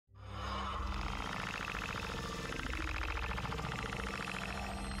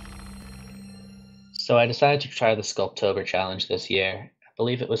So I decided to try the Sculptober challenge this year. I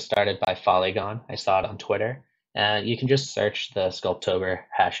believe it was started by Polygon. I saw it on Twitter. You can just search the Sculptober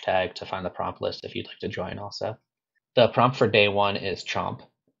hashtag to find the prompt list if you'd like to join also. The prompt for day one is chomp.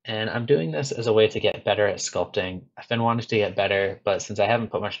 And I'm doing this as a way to get better at sculpting. I've been wanting to get better, but since I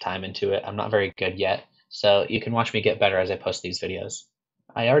haven't put much time into it, I'm not very good yet. So you can watch me get better as I post these videos.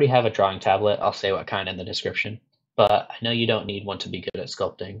 I already have a drawing tablet. I'll say what kind in the description. But I know you don't need one to be good at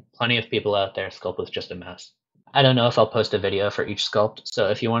sculpting. Plenty of people out there sculpt with just a mouse. I don't know if I'll post a video for each sculpt, so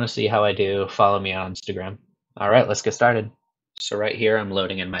if you want to see how I do, follow me on Instagram. All right, let's get started. So right here, I'm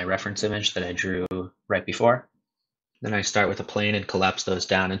loading in my reference image that I drew right before. Then I start with a plane and collapse those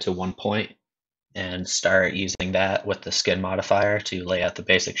down into one point and start using that with the skin modifier to lay out the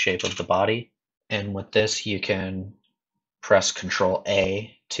basic shape of the body. And with this, you can press Control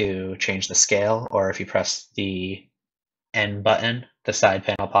A to change the scale, or if you press the N button, the side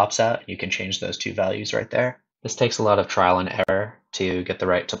panel pops out. You can change those two values right there. This takes a lot of trial and error to get the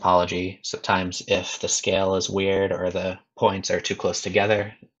right topology. Sometimes if the scale is weird or the points are too close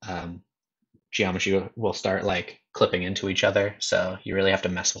together, geometry will start like clipping into each other. So you really have to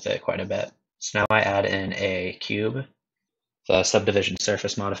mess with it quite a bit. So now I add in a cube, the subdivision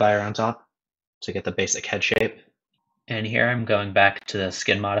surface modifier on top to get the basic head shape. And here I'm going back to the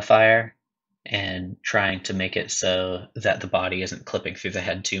skin modifier and trying to make it so that the body isn't clipping through the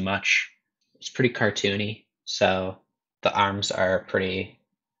head too much. It's pretty cartoony, so the arms are pretty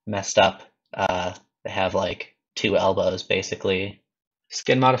messed up. They have like two elbows basically.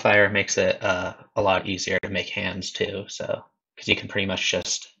 Skin modifier makes it a lot easier to make hands too, so because you can pretty much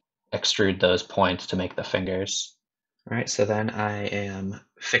just extrude those points to make the fingers. All right, so then I am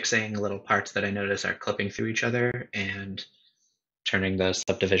fixing little parts that I notice are clipping through each other and turning the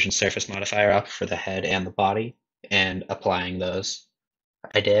subdivision surface modifier up for the head and the body and applying those.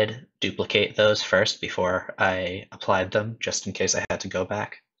 I did duplicate those first before I applied them, just in case I had to go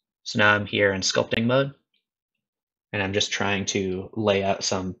back. So now I'm here in sculpting mode, and I'm just trying to lay out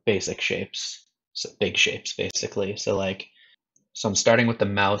some basic shapes, so big shapes basically. So I'm starting with the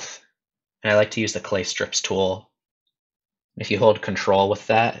mouth, and I like to use the clay strips tool. If you hold control with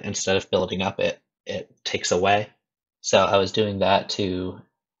that, instead of building up, it takes away. So I was doing that to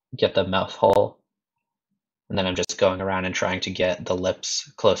get the mouth hole, and then I'm just going around and trying to get the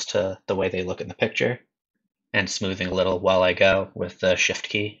lips close to the way they look in the picture, and smoothing a little while I go with the shift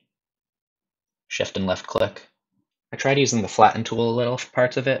key, shift and left click. I tried using the flatten tool a little for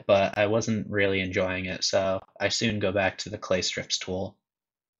parts of it, but I wasn't really enjoying it, so I soon go back to the clay strips tool,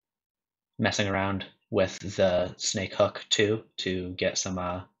 messing around with the snake hook too to get some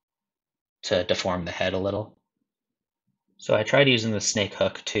to deform the head a little. So I tried using the snake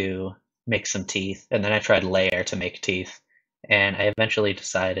hook to make some teeth, and then I tried layer to make teeth, and I eventually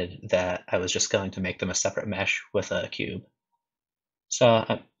decided that I was just going to make them a separate mesh with a cube. So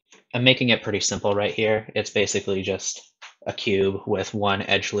I'm making it pretty simple right here. It's basically just a cube with one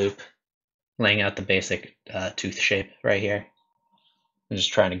edge loop, laying out the basic tooth shape right here. I'm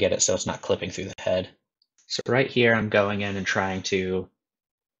just trying to get it so it's not clipping through the head. So right here, I'm going in and trying to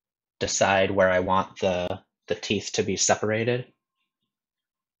decide where I want the teeth to be separated.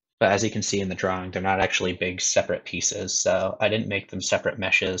 But as you can see in the drawing, they're not actually big separate pieces, so I didn't make them separate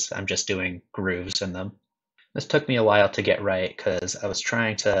meshes. I'm just doing grooves in them. This took me a while to get right because I was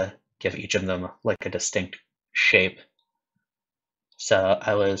trying to give each of them like a distinct shape. So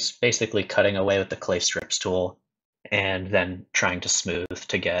I was basically cutting away with the clay strips tool and then trying to smooth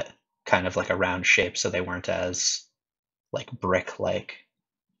to get kind of like a round shape so they weren't as like brick-like.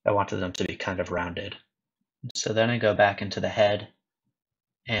 I wanted them to be kind of rounded. So then I go back into the head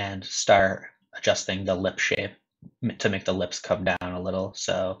and start adjusting the lip shape to make the lips come down a little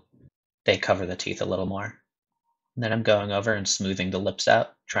so they cover the teeth a little more. And then I'm going over and smoothing the lips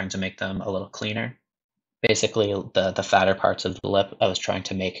out, trying to make them a little cleaner. Basically, the fatter parts of the lip, I was trying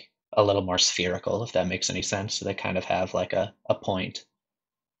to make a little more spherical, if that makes any sense. So they kind of have like a point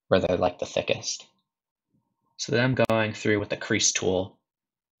where they're like the thickest. So then I'm going through with the crease tool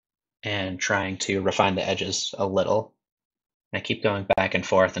and trying to refine the edges a little. And I keep going back and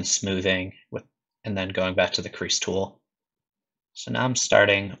forth and smoothing and then going back to the crease tool. So now I'm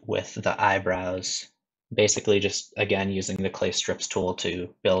starting with the eyebrows, basically just again using the clay strips tool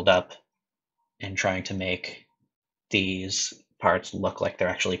to build up and trying to make these parts look like they're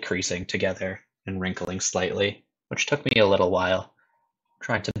actually creasing together and wrinkling slightly, which took me a little while,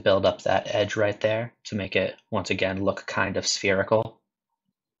 trying to build up that edge right there to make it once again look kind of spherical.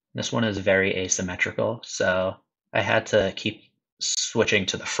 This one is very asymmetrical, so I had to keep switching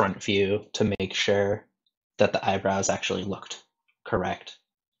to the front view to make sure that the eyebrows actually looked correct.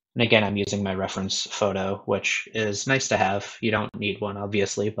 And again, I'm using my reference photo, which is nice to have. You don't need one,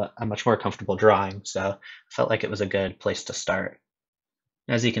 obviously, but I'm much more comfortable drawing, so I felt like it was a good place to start.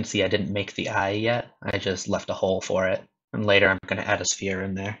 As you can see, I didn't make the eye yet. I just left a hole for it, and later I'm going to add a sphere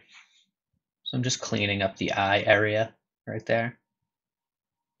in there. So I'm just cleaning up the eye area right there,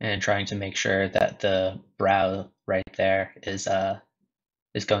 and trying to make sure that the brow right there is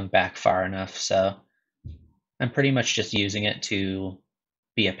going back far enough. So I'm pretty much just using it to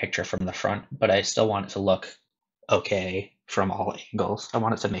be a picture from the front, but I still want it to look okay from all angles. I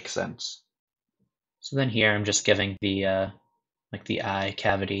want it to make sense. So then here I'm just giving the like the eye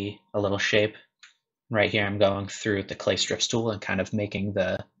cavity a little shape. Right here I'm going through the clay strips tool and kind of making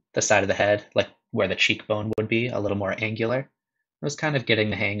the side of the head, like where the cheekbone would be, a little more angular. I was kind of getting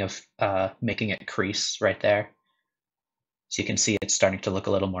the hang of making it crease right there. So you can see it's starting to look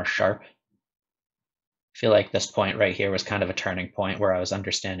a little more sharp. I feel like this point right here was kind of a turning point where I was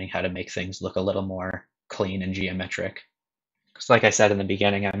understanding how to make things look a little more clean and geometric. Because like I said in the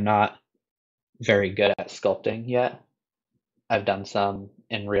beginning, I'm not very good at sculpting yet. I've done some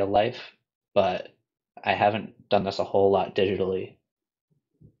in real life, but I haven't done this a whole lot digitally.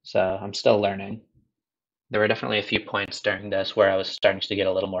 So I'm still learning. There were definitely a few points during this where I was starting to get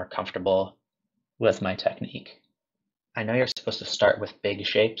a little more comfortable with my technique. I know you're supposed to start with big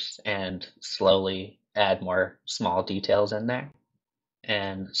shapes and slowly add more small details in there.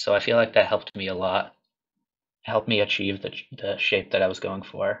 And so I feel like that helped me a lot, helped me achieve the shape that I was going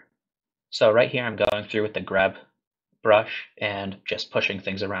for. So right here I'm going through with the grab brush and just pushing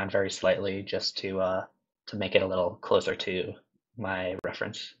things around very slightly just to make it a little closer to my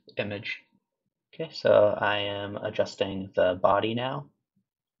reference image. Okay, so I am adjusting the body now,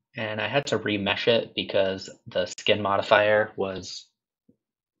 and I had to remesh it because the skin modifier was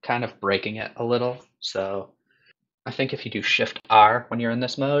kind of breaking it a little. So I think if you do Shift R when you're in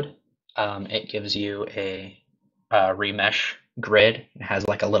this mode, it gives you a remesh grid. It has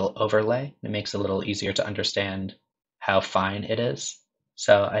like a little overlay. It makes it a little easier to understand how fine it is.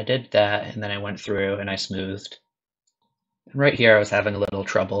 So I did that, and then I went through and I smoothed. And right here, I was having a little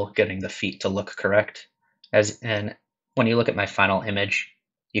trouble getting the feet to look correct. And when you look at my final image,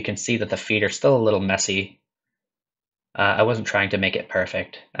 you can see that the feet are still a little messy. I wasn't trying to make it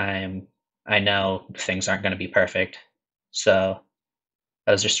perfect. I know things aren't going to be perfect, so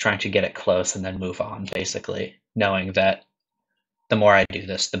I was just trying to get it close and then move on, basically, knowing that the more I do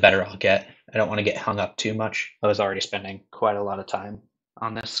this, the better I'll get. I don't want to get hung up too much. I was already spending quite a lot of time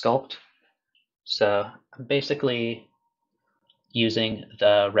on this sculpt. So I'm basically using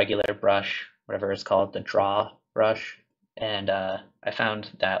the regular brush, whatever it's called, the draw brush, and I found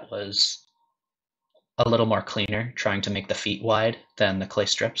that was a little more cleaner, trying to make the feet wide than the clay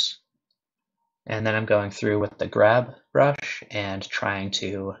strips. And then I'm going through with the grab brush and trying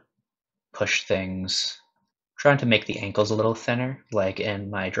to push things, trying to make the ankles a little thinner, like in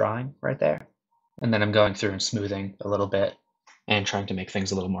my drawing right there. And then I'm going through and smoothing a little bit and trying to make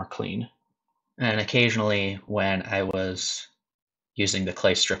things a little more clean. And occasionally when I was using the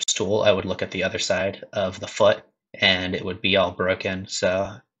clay strips tool, I would look at the other side of the foot and it would be all broken.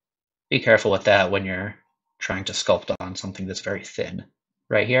 So be careful with that when you're trying to sculpt on something that's very thin.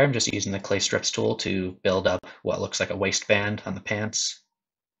 Right here, I'm just using the clay strips tool to build up what looks like a waistband on the pants,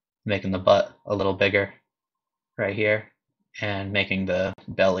 making the butt a little bigger right here, and making the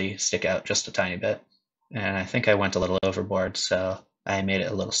belly stick out just a tiny bit. And I think I went a little overboard, so I made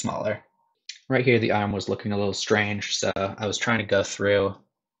it a little smaller. Right here, the arm was looking a little strange, so I was trying to go through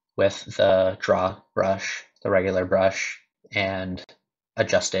with the draw brush, the regular brush, and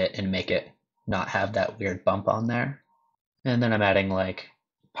adjust it and make it not have that weird bump on there. And then I'm adding like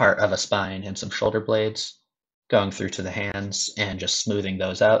part of a spine and some shoulder blades, going through to the hands and just smoothing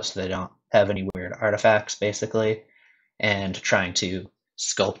those out so they don't have any weird artifacts, basically, and trying to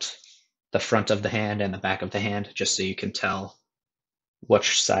sculpt the front of the hand and the back of the hand just so you can tell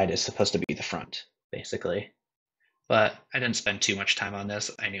which side is supposed to be the front, basically. But I didn't spend too much time on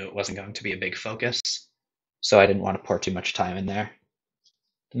this. I knew it wasn't going to be a big focus, so I didn't want to pour too much time in there.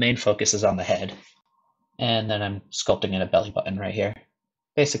 The main focus is on the head, and then I'm sculpting in a belly button right here.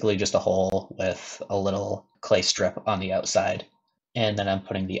 Basically just a hole with a little clay strip on the outside. And then I'm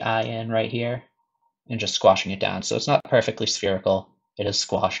putting the eye in right here and just squashing it down. So it's not perfectly spherical. It is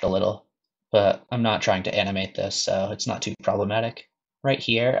squashed a little, but I'm not trying to animate this, so it's not too problematic. Right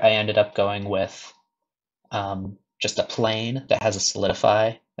here, I ended up going with just a plane that has a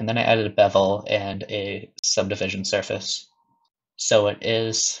solidify, and then I added a bevel and a subdivision surface. So it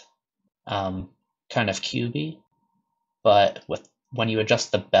is kind of cubey, but when you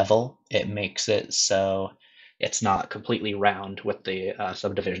adjust the bevel, it makes it so it's not completely round with the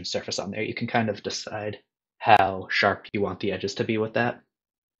subdivision surface on there. You can kind of decide how sharp you want the edges to be with that.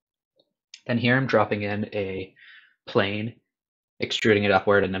 Then here I'm dropping in a plane, extruding it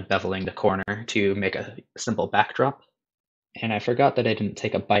upward and then beveling the corner to make a simple backdrop. And I forgot that I didn't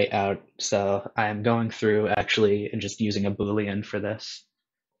take a bite out, so I'm going through actually and just using a Boolean for this.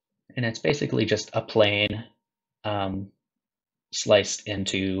 And it's basically just a plane sliced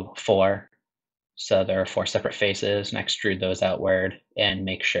into 4. So there are 4 separate faces, and I extrude those outward and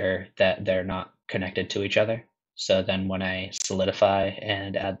make sure that they're not connected to each other. So then when I solidify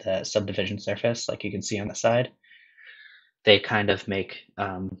and add the subdivision surface, like you can see on the side, they kind of make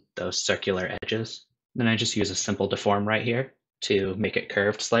those circular edges. Then I just use a simple deform right here to make it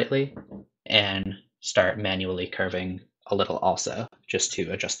curved slightly and start manually curving a little also, just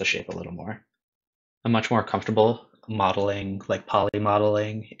to adjust the shape a little more. I'm much more comfortable modeling, like poly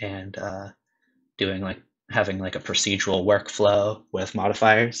modeling, and having like a procedural workflow with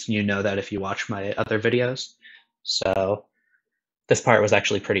modifiers. You know that if you watch my other videos. So this part was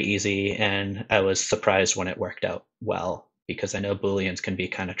actually pretty easy, and I was surprised when it worked out well, because I know Booleans can be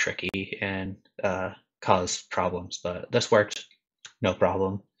kind of tricky and cause problems, but this worked no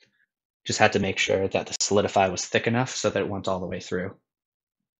problem. Just had to make sure that the solidify was thick enough so that it went all the way through.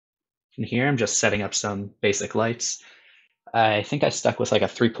 And here I'm just setting up some basic lights. I think I stuck with like a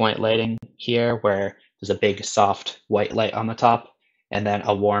 3-point lighting here, where there's a big soft white light on the top and then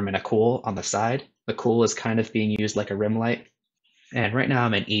a warm and a cool on the side. The cool is kind of being used like a rim light. And right now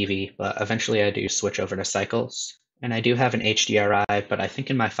I'm in EV, but eventually I do switch over to cycles. And I do have an HDRI, but I think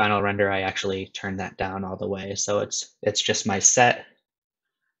in my final render I actually turned that down all the way. So it's just my set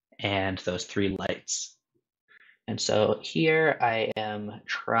and those 3 lights. And so here I am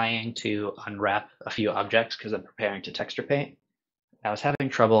trying to unwrap a few objects because I'm preparing to texture paint. I was having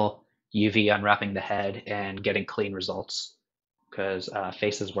trouble UV unwrapping the head and getting clean results because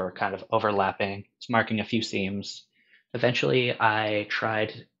faces were kind of overlapping. It's marking a few seams. Eventually I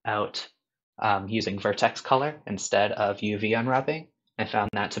tried out using vertex color instead of UV unwrapping. I found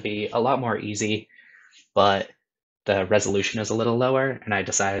that to be a lot more easy, but the resolution is a little lower, and I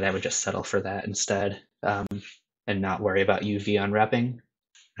decided I would just settle for that instead and not worry about UV unwrapping.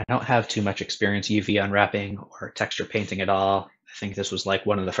 I don't have too much experience UV unwrapping or texture painting at all. I think this was like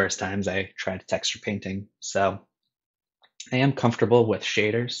one of the first times I tried texture painting. So I am comfortable with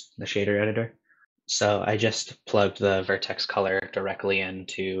shaders, the shader editor. So I just plugged the vertex color directly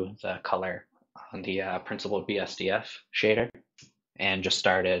into the color on the Principled BSDF shader and just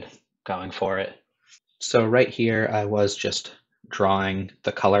started going for it. So right here, I was just drawing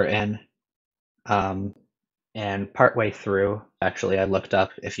the color in. And partway through, actually, I looked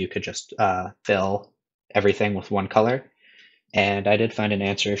up if you could just fill everything with one color. And I did find an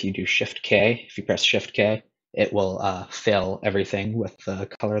answer. If you do Shift K, if you press Shift K, it will fill everything with the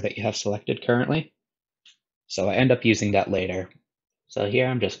color that you have selected currently. So I end up using that later. So here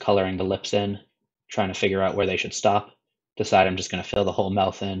I'm just coloring the lips in, trying to figure out where they should stop. Decide I'm just going to fill the whole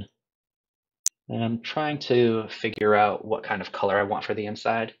mouth in. And I'm trying to figure out what kind of color I want for the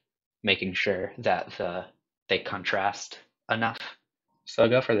inside, making sure that they contrast enough. So I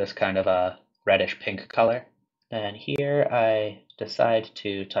go for this kind of a reddish pink color. And here I decide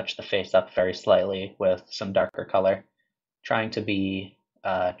to touch the face up very slightly with some darker color, trying to be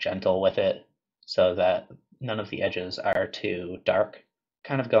gentle with it so that none of the edges are too dark,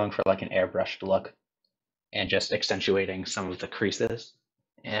 kind of going for like an airbrushed look and just accentuating some of the creases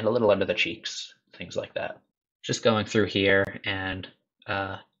and a little under the cheeks, things like that. Just going through here and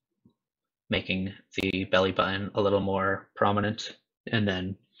making the belly button a little more prominent and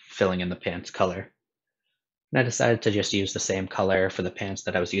then filling in the pants color. And I decided to just use the same color for the pants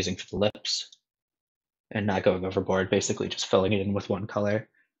that I was using for the lips and not going overboard, basically just filling it in with one color,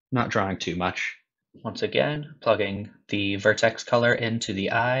 not drawing too much. Once again, plugging the vertex color into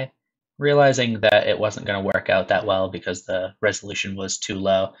the eye, realizing that it wasn't going to work out that well because the resolution was too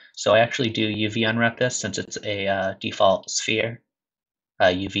low. So I actually do UV unwrap this since it's a default sphere, a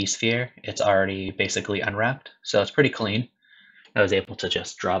UV sphere. It's already basically unwrapped, so it's pretty clean. I was able to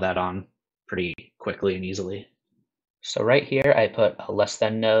just draw that on pretty quickly and easily. So right here, I put a less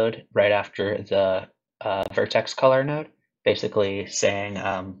than node right after the vertex color node, basically saying,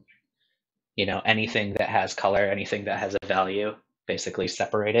 anything that has color, anything that has a value, basically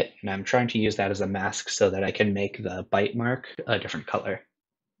separate it. And I'm trying to use that as a mask so that I can make the bite mark a different color.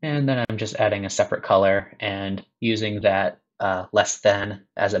 And then I'm just adding a separate color and using that less than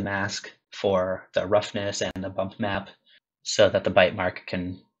as a mask for the roughness and the bump map so that the bite mark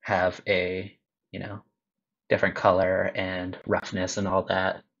can have a, different color and roughness and all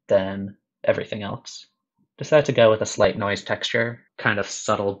that than everything else. Decided to go with a slight noise texture, kind of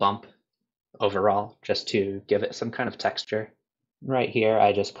subtle bump overall, just to give it some kind of texture. Right here,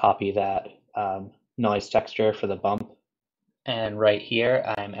 I just copy that noise texture for the bump. And right here,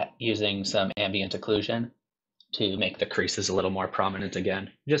 I'm using some ambient occlusion to make the creases a little more prominent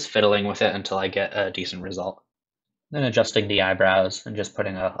again. Just fiddling with it until I get a decent result. Then adjusting the eyebrows and just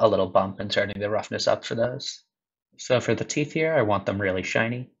putting a little bump and turning the roughness up for those. So for the teeth here, I want them really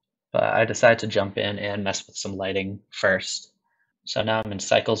shiny, but I decided to jump in and mess with some lighting first. So now I'm in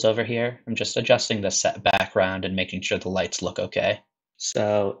cycles over here. I'm just adjusting the set background and making sure the lights look okay.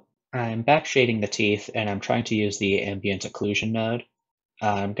 So I'm back shading the teeth and I'm trying to use the ambient occlusion node.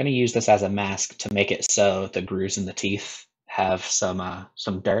 I'm going to use this as a mask to make it so the grooves in the teeth have some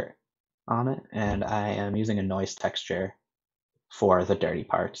dirt on it, and I am using a noise texture for the dirty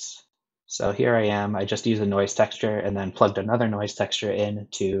parts. So here I am, I just used a noise texture and then plugged another noise texture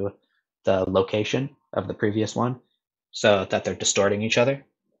into the location of the previous one so that they're distorting each other.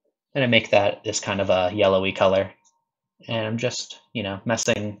 And I make that this kind of a yellowy color. And I'm just,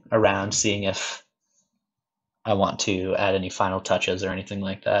 messing around, seeing if I want to add any final touches or anything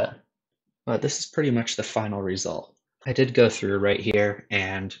like that. But this is pretty much the final result. I did go through right here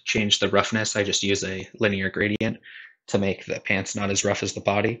and change the roughness. I just use a linear gradient to make the pants not as rough as the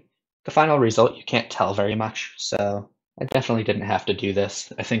body. The final result, you can't tell very much, so I definitely didn't have to do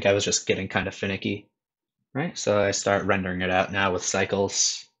this. I think I was just getting kind of finicky. Right, so I start rendering it out now with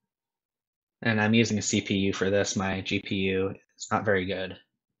cycles. And I'm using a CPU for this. My GPU is not very good.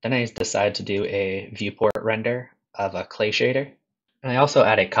 Then I decide to do a viewport render of a clay shader. And I also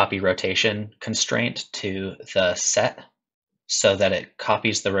add a copy rotation constraint to the set so that it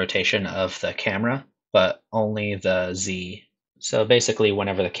copies the rotation of the camera, but only the Z. So basically,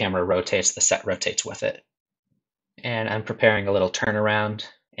 whenever the camera rotates, the set rotates with it. And I'm preparing a little turnaround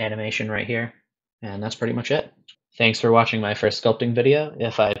animation right here. And that's pretty much it. Thanks for watching my first sculpting video.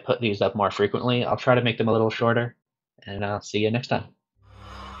 If I put these up more frequently, I'll try to make them a little shorter. And I'll see you next time.